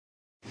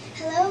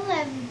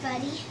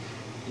everybody.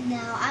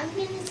 Now I'm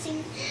gonna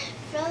sing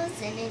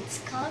Frozen. It's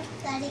called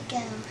Let It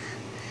Go.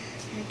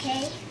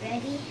 Okay,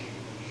 ready?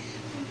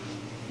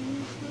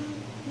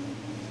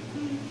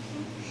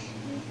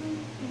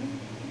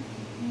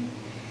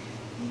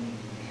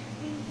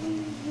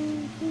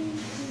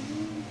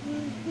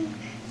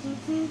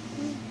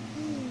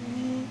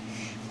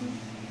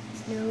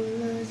 Snow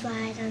glows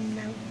white on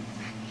mountain,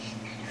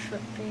 not a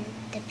footprint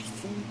to be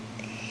seen.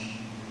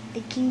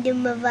 The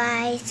kingdom of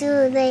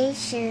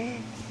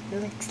isolation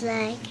looks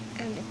like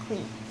I'm the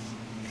queen.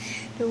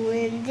 The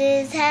wind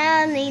is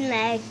howling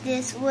like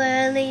this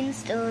whirling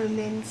storm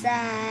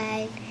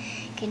inside.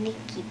 Can you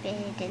keep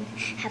it in?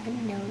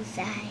 Heaven knows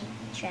I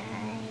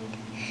tried.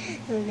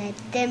 Don't let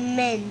them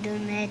in,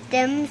 don't let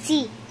them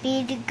see.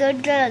 Be the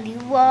good girl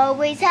you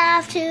always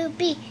have to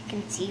be.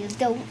 Conceal,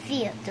 don't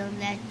feel, don't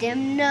let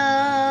them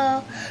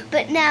know.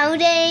 But now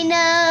they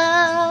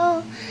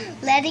know.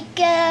 Let it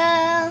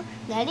go,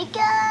 let it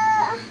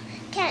go.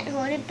 Can't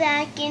hold it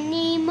back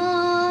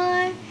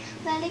anymore.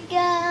 Let it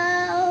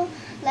go,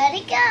 let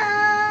it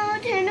go.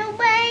 Turn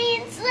away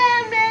and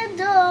slam the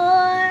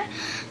door.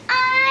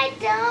 I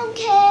don't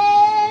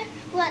care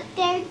what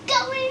they're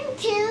going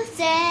to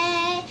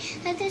say.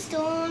 Let the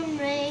storm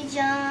rage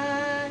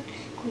on.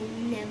 Could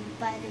never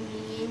bother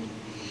me any.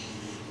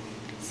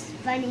 It's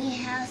funny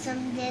how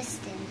some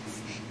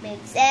distance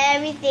makes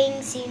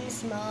everything seem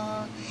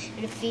small.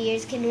 The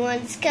fears can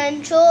once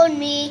control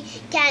me,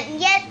 can't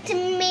get to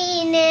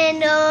mean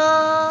it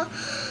all.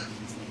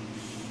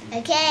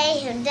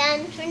 Okay, I'm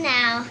done for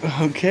now.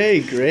 Okay,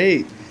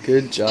 great.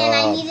 Good job. And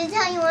I need to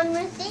tell you one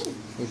more thing.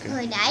 Okay. We're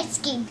going ice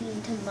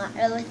skating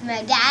tomorrow with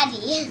my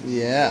daddy.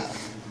 Yeah.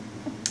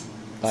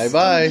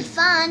 Bye-bye. It's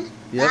gonna be fun.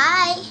 Yep.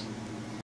 Bye.